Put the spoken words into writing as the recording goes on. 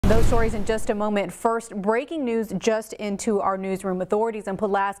Those stories in just a moment. First, breaking news just into our newsroom. Authorities in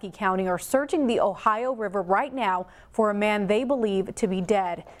Pulaski County are searching the Ohio River right now for a man they believe to be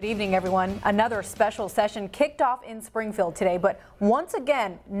dead. Good evening, everyone. Another special session kicked off in Springfield today, but once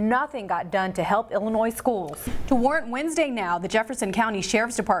again, nothing got done to help Illinois schools. To warrant Wednesday now, the Jefferson County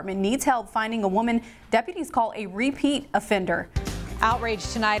Sheriff's Department needs help finding a woman deputies call a repeat offender.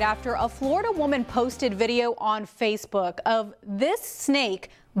 Outrage tonight after a Florida woman posted video on Facebook of this snake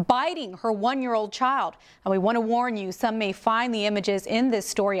biting her one-year-old child. And we want to warn you, some may find the images in this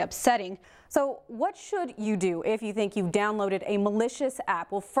story upsetting. So what should you do if you think you've downloaded a malicious app?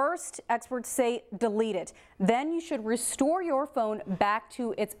 Well, first, experts say delete it. Then you should restore your phone back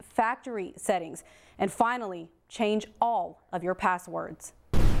to its factory settings. And finally, change all of your passwords.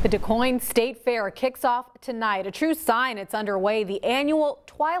 The DuQuoin State Fair kicks off tonight. A true sign it's underway, the annual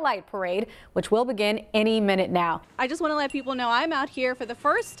Twilight Parade, which will begin any minute now. I just want to let people know I'm out here for the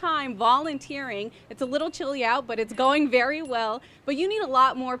first time volunteering. It's a little chilly out, but it's going very well. But you need a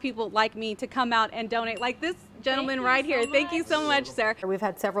lot more people like me to come out and donate, like this gentleman right here. Thank you so much, sir. We've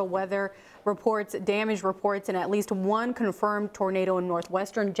had several weather reports, damage reports, and at least one confirmed tornado in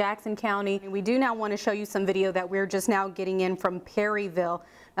northwestern Jackson County. We do now want to show you some video that we're just now getting in from Perryville.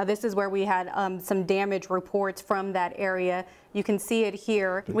 Now this is where we had some damage reports from that area. You can see it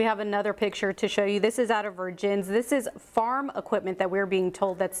here. We have another picture to show you. This is out of Virgins. This is farm equipment that we're being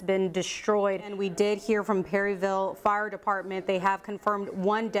told that's been destroyed. And we did hear from Perryville Fire Department. They have confirmed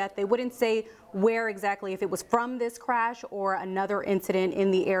one death. They wouldn't say where exactly, if it was from this crash or another incident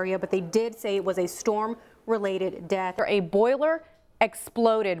in the area, but they did say it was a storm-related death. A boiler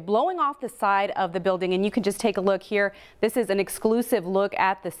exploded, blowing off the side of the building, and you can just take a look here. This is an exclusive look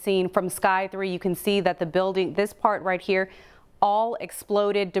at the scene from Sky 3. You can see that the building, this part right here, all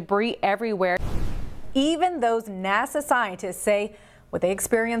exploded, debris everywhere. Even those NASA scientists say what they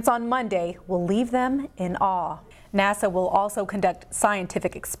experienced on Monday will leave them in awe. NASA will also conduct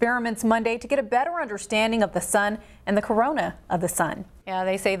scientific experiments Monday to get a better understanding of the sun and the corona of the sun. Yeah,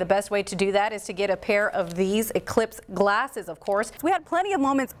 they say the best way to do that is to get a pair of these eclipse glasses, of course. We had plenty of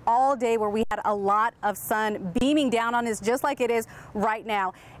moments all day where we had a lot of sun beaming down on us, just like it is right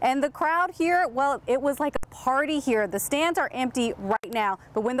now. And the crowd here, well, it was like a party here. The stands are empty right now,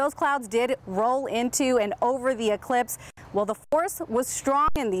 but when those clouds did roll into and over the eclipse, well, the force was strong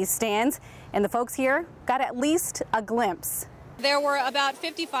in these stands, and the folks here got at least a glimpse. There were about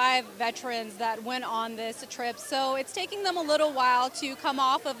 55 veterans that went on this trip, so it's taking them a little while to come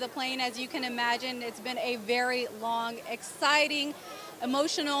off of the plane. As you can imagine, it's been a very long, exciting,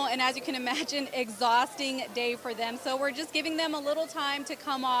 emotional, and as you can imagine, exhausting day for them. So we're just giving them a little time to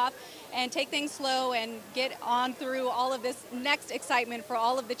come off and take things slow and get on through all of this next excitement for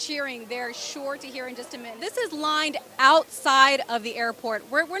all of the cheering they're sure to hear in just a minute. This is lined outside of the airport.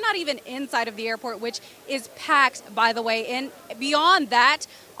 We're not even inside of the airport, which is packed, by the way. And beyond that,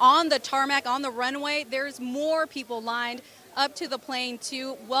 on the tarmac, on the runway, there's more people lined up to the plane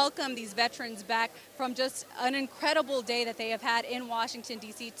to welcome these veterans back from just an incredible day that they have had in Washington,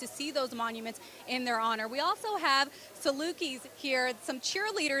 D.C. to see those monuments in their honor. We also have Salukis here, some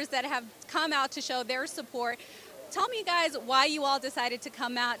cheerleaders that have come out to show their support. Tell me, guys, why you all decided to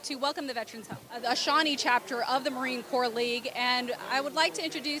come out to welcome the veterans home. A Shawnee chapter of the Marine Corps League, and I would like to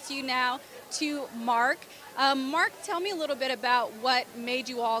introduce you now to Mark. Mark, tell me a little bit about what made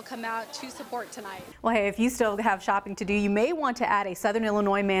you all come out to support tonight. Well, hey, if you still have shopping to do, you may want to add a Southern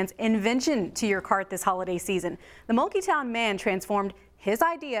Illinois man's invention to your cart this holiday season. The Mulkeytown man transformed his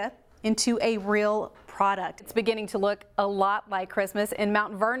idea into a real product. It's beginning to look a lot like Christmas in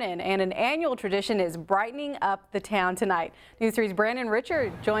Mount Vernon, and an annual tradition is brightening up the town tonight. News 3's Brandon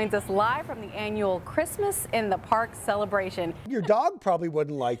Richard joins us live from the annual Christmas in the Park celebration. Your dog probably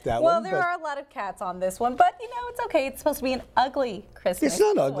wouldn't like that well, one. Well, there are a lot of cats on this one, but you know, it's okay. It's supposed to be an ugly Christmas It's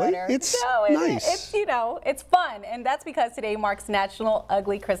not ugly. sweater. It's nice. It's, you know, it's fun, and that's because today marks National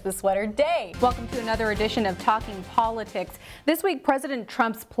Ugly Christmas Sweater Day. Welcome to another edition of Talking Politics. This week, President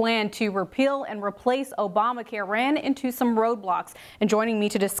Trump's plan to repeal and replace Obamacare ran into some roadblocks. And joining me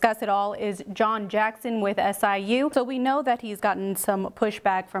to discuss it all is John Jackson with SIU. So we know that he's gotten some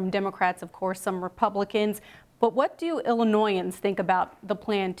pushback from Democrats, of course, some Republicans. But what do Illinoisans think about the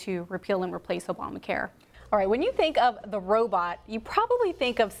plan to repeal and replace Obamacare? All right, when you think of the robot, you probably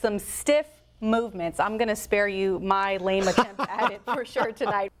think of some stiff movements. I'm going to spare you my lame attempt at it for sure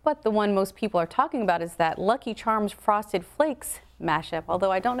tonight. But the one most people are talking about is that Lucky Charms Frosted Flakes mashup,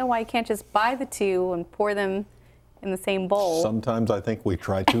 although I don't know why you can't just buy the two and pour them in the same bowl. Sometimes I think we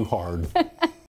try too hard.